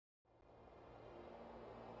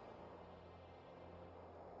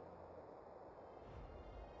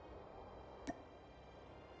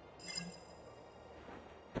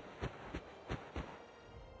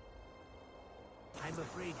I'm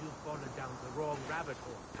afraid you've fallen down the wrong rabbit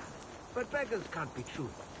hole. But beggars can't be choosers,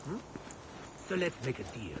 hmm? So let's make a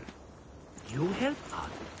deal. You help us,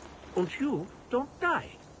 and you don't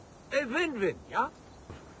die. A win-win, yeah?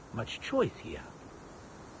 Much choice here.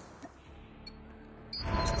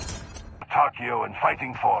 Takio in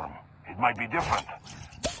fighting form. It might be different,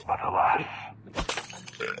 but alas.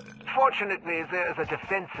 Fortunately, there is a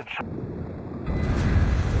defensive...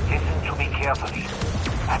 Listen to me carefully.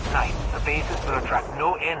 At night, the bases will attract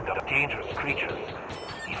no end of dangerous creatures.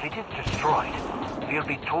 If it is destroyed, we'll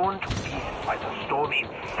be torn to pieces by the storm in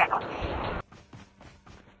seconds.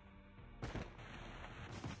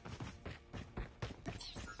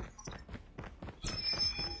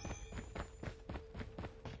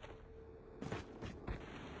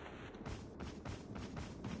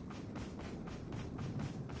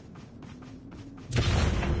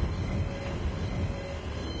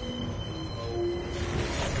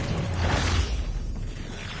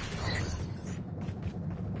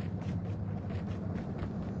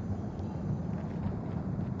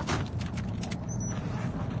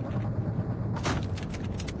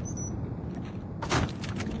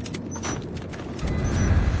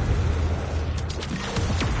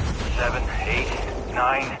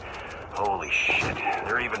 Holy shit.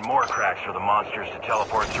 There are even more cracks for the monsters to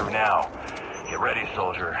teleport through now. Get ready,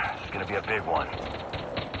 soldier. It's gonna be a big one.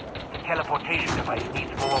 The teleportation device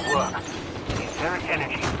needs more work. The etheric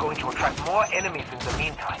energy is going to attract more enemies in the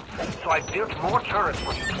meantime, so I've built more turrets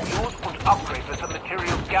for you to use and upgrade with the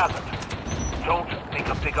materials gathered. Don't make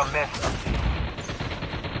a bigger mess of this.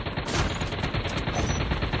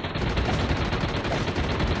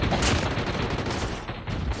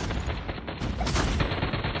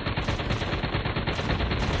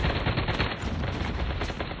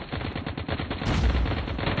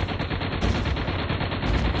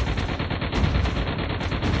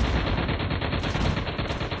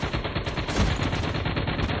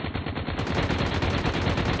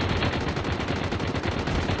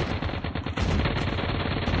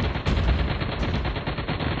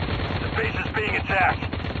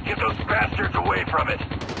 Get those bastards away from it!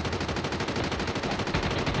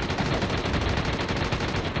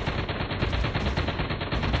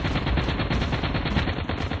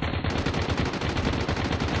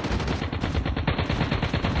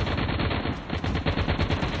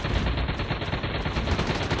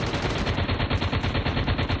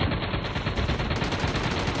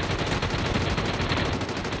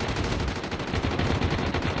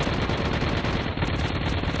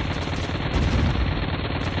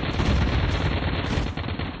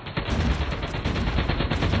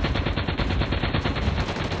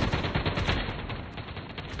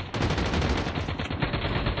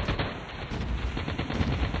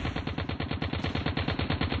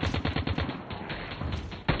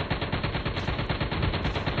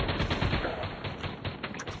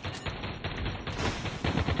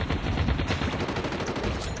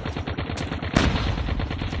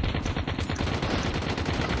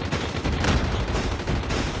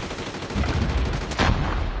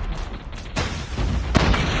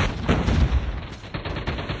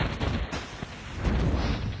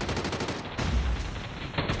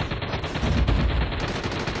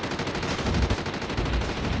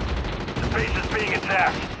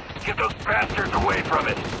 Get those bastards away from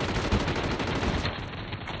it!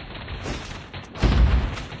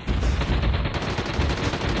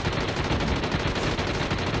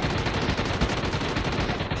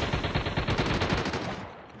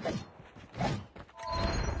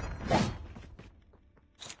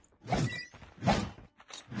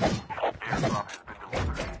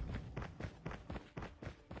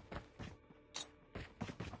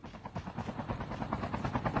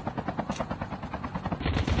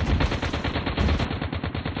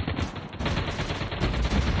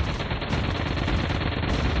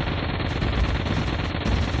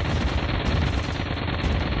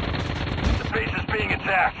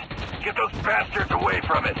 Get those bastards away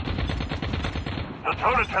from it! The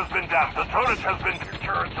turret has been down. The turret has been... Your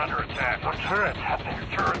turret's under attack. The turret has been... Your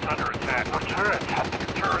turret's under attack. The turret has been...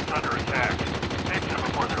 Your turret's under attack. Take them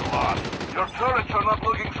before they're lost. Your turrets are not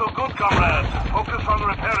looking so good, comrade. Focus on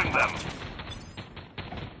repairing them.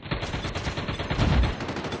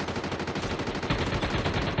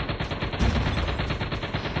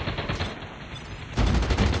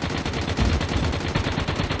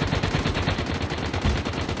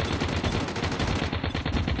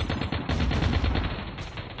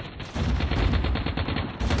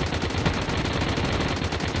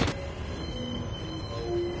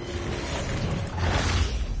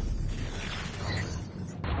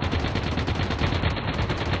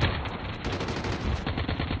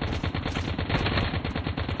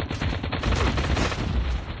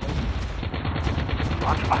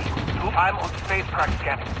 Launch item. Time on spacecraft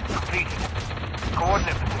scanning. Completed.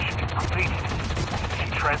 Coordinate positioning. Completed.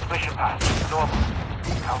 Transmission path. Normal.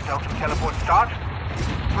 Countdown to teleport start.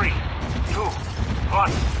 3, 2,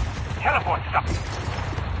 1. Teleport stop.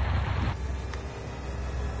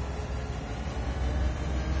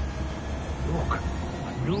 Look,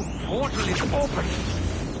 a new portal is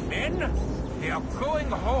opening. Men, they are going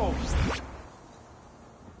home.